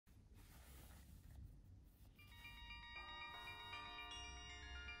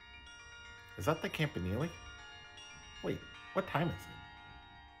Is that the Campanile? Wait, what time is it?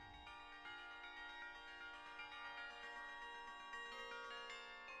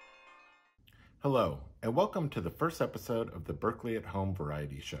 Hello, and welcome to the first episode of the Berkeley at Home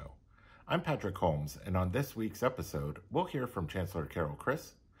Variety Show. I'm Patrick Holmes, and on this week's episode, we'll hear from Chancellor Carol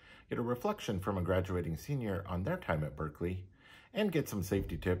Christ, get a reflection from a graduating senior on their time at Berkeley, and get some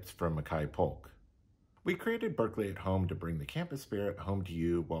safety tips from Makai Polk. We created Berkeley at Home to bring the campus spirit home to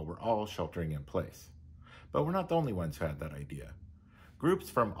you while we're all sheltering in place. But we're not the only ones who had that idea. Groups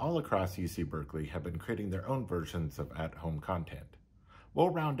from all across UC Berkeley have been creating their own versions of at-home content. We'll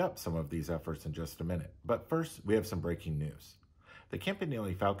round up some of these efforts in just a minute, but first we have some breaking news. The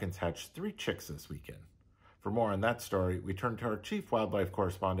Campanile Falcons hatched 3 chicks this weekend. For more on that story, we turn to our chief wildlife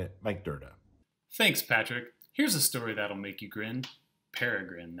correspondent, Mike Durda. Thanks, Patrick. Here's a story that'll make you grin.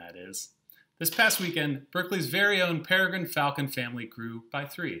 Peregrine, that is. This past weekend, Berkeley's very own peregrine falcon family grew by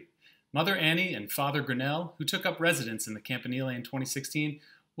 3. Mother Annie and Father Grinnell, who took up residence in the Campanile in 2016,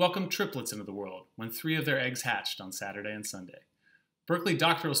 welcomed triplets into the world when 3 of their eggs hatched on Saturday and Sunday. Berkeley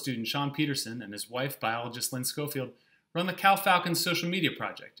doctoral student Sean Peterson and his wife, biologist Lynn Schofield, run the Cal Falcons social media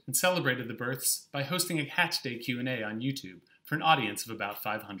project and celebrated the births by hosting a Hatch Day Q&A on YouTube for an audience of about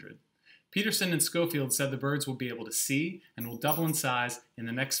 500. Peterson and Schofield said the birds will be able to see and will double in size in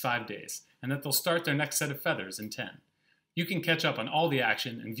the next 5 days, and that they'll start their next set of feathers in 10. You can catch up on all the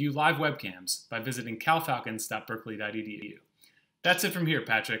action and view live webcams by visiting calfalcons.berkeley.edu. That's it from here,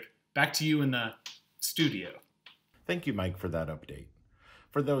 Patrick. Back to you in the studio. Thank you, Mike, for that update.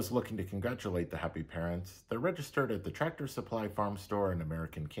 For those looking to congratulate the happy parents, they're registered at the Tractor Supply Farm Store in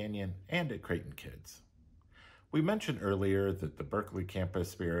American Canyon and at Creighton Kids. We mentioned earlier that the Berkeley campus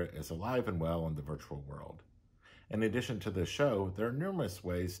spirit is alive and well in the virtual world. In addition to this show, there are numerous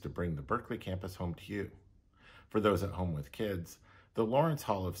ways to bring the Berkeley campus home to you. For those at home with kids, the Lawrence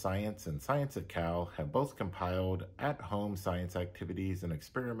Hall of Science and Science at Cal have both compiled at-home science activities and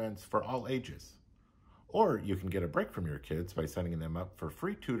experiments for all ages. Or you can get a break from your kids by setting them up for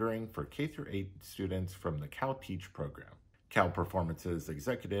free tutoring for K-8 students from the Cal Teach program. Cal Performance's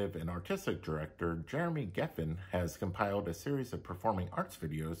executive and artistic director, Jeremy Geffen, has compiled a series of performing arts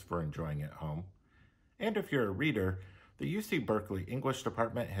videos for enjoying at home. And if you're a reader, the UC Berkeley English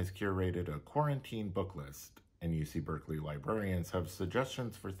department has curated a quarantine book list, and UC Berkeley librarians have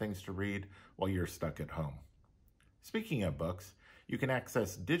suggestions for things to read while you're stuck at home. Speaking of books, you can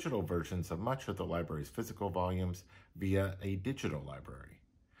access digital versions of much of the library's physical volumes via a digital library.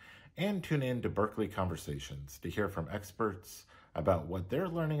 And tune in to Berkeley Conversations to hear from experts about what they're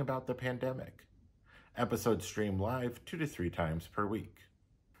learning about the pandemic. Episodes stream live 2 to 3 times per week.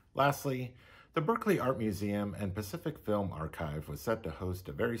 Lastly, the Berkeley Art Museum and Pacific Film Archive was set to host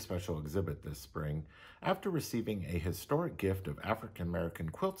a very special exhibit this spring after receiving a historic gift of African American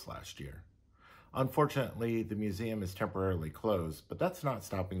quilts last year. Unfortunately, the museum is temporarily closed, but that's not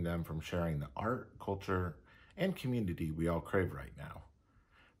stopping them from sharing the art, culture, and community we all crave right now.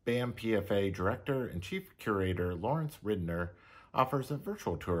 BAM PFA Director and Chief Curator Lawrence Ridner offers a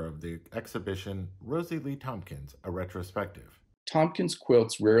virtual tour of the exhibition Rosie Lee Tompkins, a retrospective. Tompkins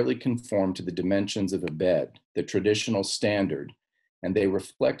quilts rarely conform to the dimensions of a bed, the traditional standard, and they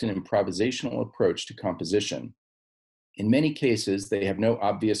reflect an improvisational approach to composition. In many cases, they have no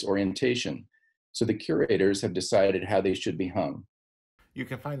obvious orientation, so the curators have decided how they should be hung. You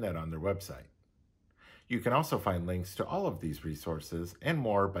can find that on their website. You can also find links to all of these resources and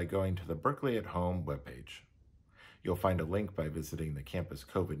more by going to the Berkeley at Home webpage. You'll find a link by visiting the campus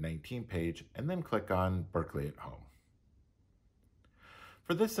COVID-19 page and then click on Berkeley at Home.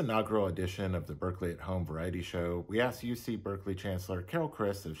 For this inaugural edition of the Berkeley at Home Variety Show, we asked UC Berkeley Chancellor Carol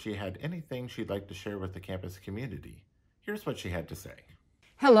Christ if she had anything she'd like to share with the campus community. Here's what she had to say.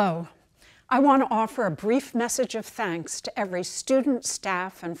 Hello. I want to offer a brief message of thanks to every student,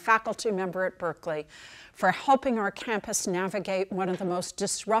 staff, and faculty member at Berkeley for helping our campus navigate one of the most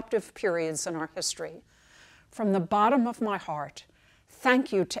disruptive periods in our history. From the bottom of my heart,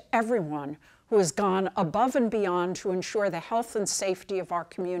 thank you to everyone who has gone above and beyond to ensure the health and safety of our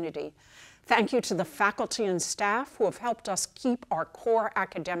community. Thank you to the faculty and staff who have helped us keep our core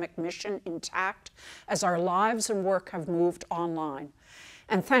academic mission intact as our lives and work have moved online.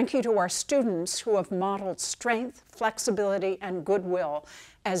 And thank you to our students who have modeled strength, flexibility, and goodwill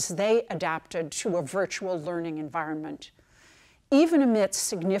as they adapted to a virtual learning environment. Even amidst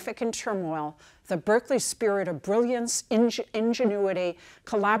significant turmoil, the Berkeley spirit of brilliance, ingenuity,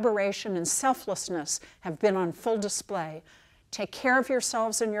 collaboration, and selflessness have been on full display. Take care of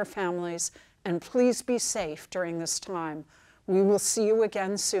yourselves and your families, and please be safe during this time. We will see you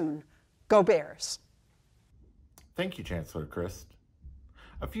again soon. Go Bears! Thank you, Chancellor Christ.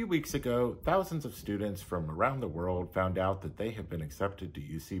 A few weeks ago, thousands of students from around the world found out that they have been accepted to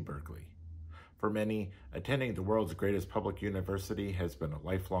UC Berkeley. For many, attending the world's greatest public university has been a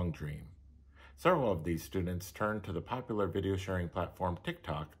lifelong dream. Several of these students turned to the popular video sharing platform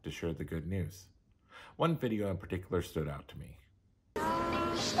TikTok to share the good news. One video in particular stood out to me.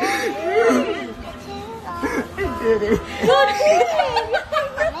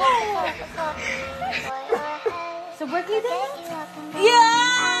 So Berkeley did it? Yeah!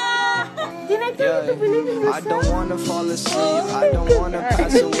 I don't want to fall asleep, I don't want to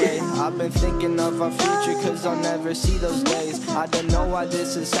pass away. I've been thinking of our future cause I'll never see those days. I don't know why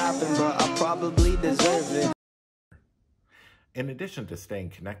this has happened, but I probably deserve it. In addition to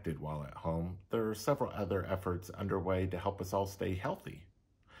staying connected while at home, there are several other efforts underway to help us all stay healthy.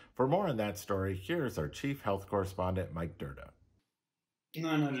 For more on that story, here's our Chief Health Correspondent, Mike Durda.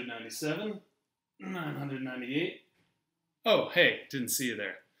 997, 998. Oh, hey, didn't see you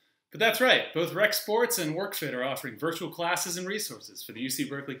there. But that's right, both Rec Sports and WorkFit are offering virtual classes and resources for the UC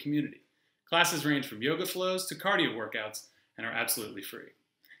Berkeley community. Classes range from yoga flows to cardio workouts and are absolutely free.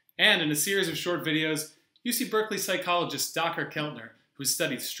 And in a series of short videos, UC Berkeley psychologist Dr. Keltner, who has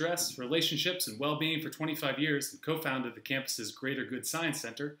studied stress, relationships, and well-being for 25 years and co-founded the campus's Greater Good Science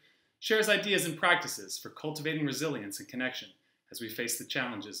Center, shares ideas and practices for cultivating resilience and connection as we face the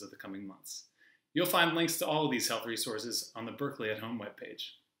challenges of the coming months. You'll find links to all of these health resources on the Berkeley at Home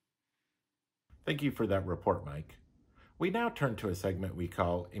webpage. Thank you for that report, Mike. We now turn to a segment we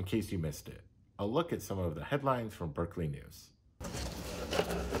call In Case You Missed It, a look at some of the headlines from Berkeley News.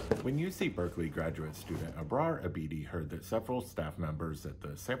 When UC Berkeley graduate student Abrar Abidi heard that several staff members at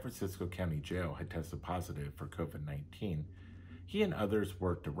the San Francisco County Jail had tested positive for COVID-19, he and others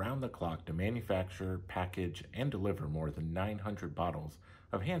worked around the clock to manufacture, package, and deliver more than 900 bottles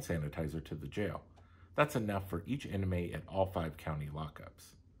of hand sanitizer to the jail. That's enough for each inmate at all 5 county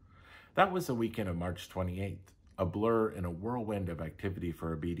lockups. That was the weekend of March 28th, a blur in a whirlwind of activity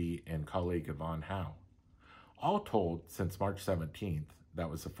for Abidi and colleague Yvonne Howe. All told, since March 17th, that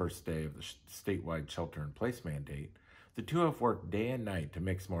was the first day of the statewide shelter-in-place mandate, the two have worked day and night to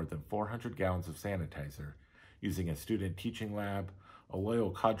mix more than 400 gallons of sanitizer, using a student teaching lab, a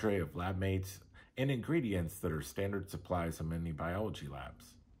loyal cadre of lab mates, and ingredients that are standard supplies in many biology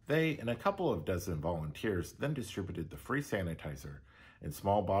labs. They and a couple of dozen volunteers then distributed the free sanitizer in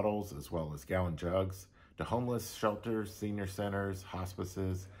small bottles as well as gallon jugs to homeless shelters, senior centers,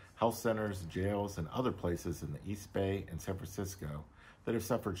 hospices, health centers, jails, and other places in the East Bay and San Francisco that have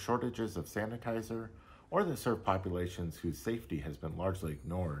suffered shortages of sanitizer or that serve populations whose safety has been largely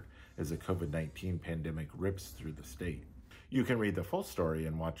ignored as the COVID-19 pandemic rips through the state. You can read the full story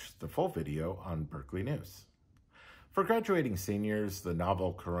and watch the full video on Berkeley News. For graduating seniors, the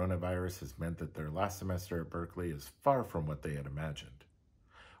novel coronavirus has meant that their last semester at Berkeley is far from what they had imagined.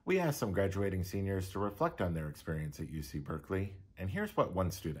 We asked some graduating seniors to reflect on their experience at UC Berkeley, and here's what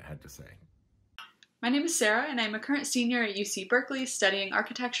one student had to say. My name is Sarah, and I'm a current senior at UC Berkeley studying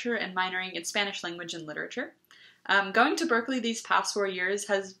architecture and minoring in Spanish language and literature. Going to Berkeley these past 4 years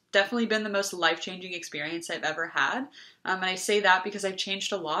has definitely been the most life-changing experience I've ever had. And I say that because I've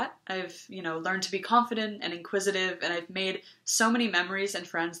changed a lot. I've, learned to be confident and inquisitive, and I've made so many memories and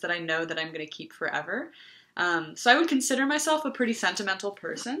friends that I know that I'm going to keep forever. So I would consider myself a pretty sentimental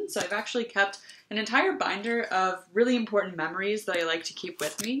person. So I've actually kept an entire binder of really important memories that I like to keep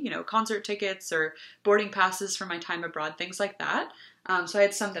with me, concert tickets or boarding passes for my time abroad, things like that. So I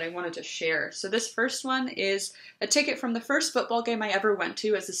had some that I wanted to share. So this first one is a ticket from the first football game I ever went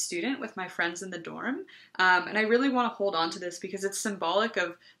to as a student with my friends in the dorm. And I really want to hold on to this because it's symbolic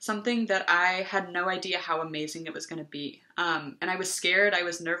of something that I had no idea how amazing it was going to be. And I was scared, I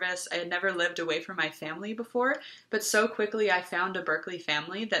was nervous, I had never lived away from my family before, but so quickly I found a Berkeley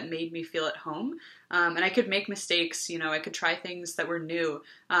family that made me feel at home. And I could make mistakes, I could try things that were new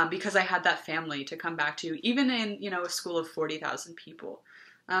because I had that family to come back to, even in, a school of 40,000 people.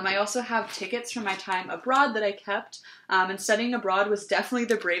 I also have tickets from my time abroad that I kept, and studying abroad was definitely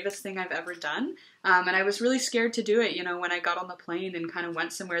the bravest thing I've ever done. And I was really scared to do it, when I got on the plane and kind of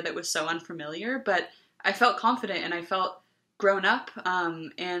went somewhere that was so unfamiliar, but I felt confident and I felt grown up,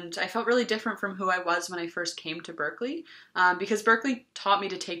 and I felt really different from who I was when I first came to Berkeley, because Berkeley taught me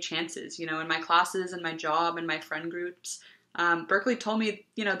to take chances, in my classes and my job and my friend groups. Berkeley told me,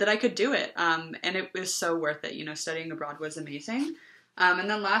 that I could do it, and it was so worth it. Studying abroad was amazing. And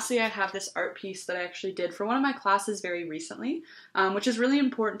then lastly, I have this art piece that I actually did for one of my classes very recently, which is really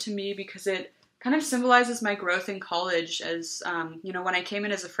important to me because it kind of symbolizes my growth in college. As, when I came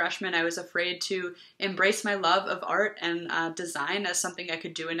in as a freshman, I was afraid to embrace my love of art and design as something I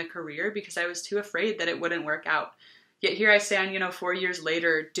could do in a career because I was too afraid that it wouldn't work out. Yet here I stand, 4 years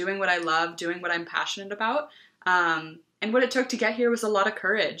later, doing what I love, doing what I'm passionate about. And what it took to get here was a lot of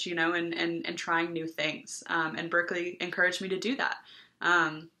courage, and trying new things. And Berkeley encouraged me to do that.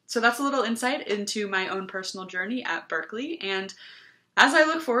 So that's a little insight into my own personal journey at Berkeley. And as I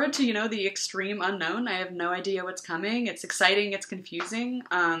look forward to, the extreme unknown, I have no idea what's coming. It's exciting. It's confusing.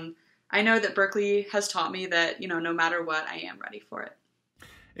 I know that Berkeley has taught me that, no matter what, I am ready for it.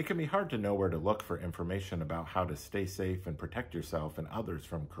 It can be hard to know where to look for information about how to stay safe and protect yourself and others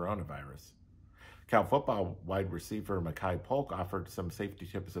from coronavirus. Cal football wide receiver Mekhi Polk offered some safety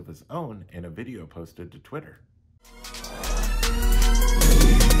tips of his own in a video posted to Twitter.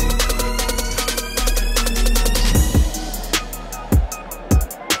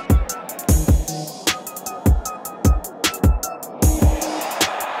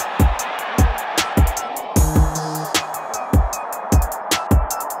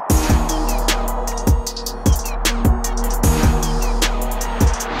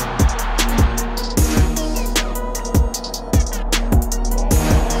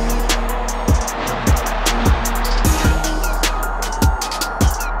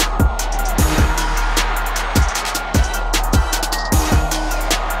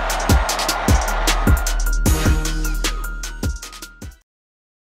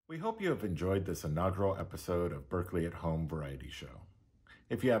 We hope you have enjoyed this inaugural episode of Berkeley at Home Variety Show.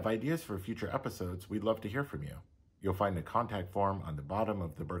 If you have ideas for future episodes, we'd love to hear from you. You'll find a contact form on the bottom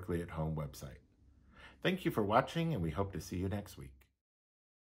of the Berkeley at Home website. Thank you for watching, and we hope to see you next week.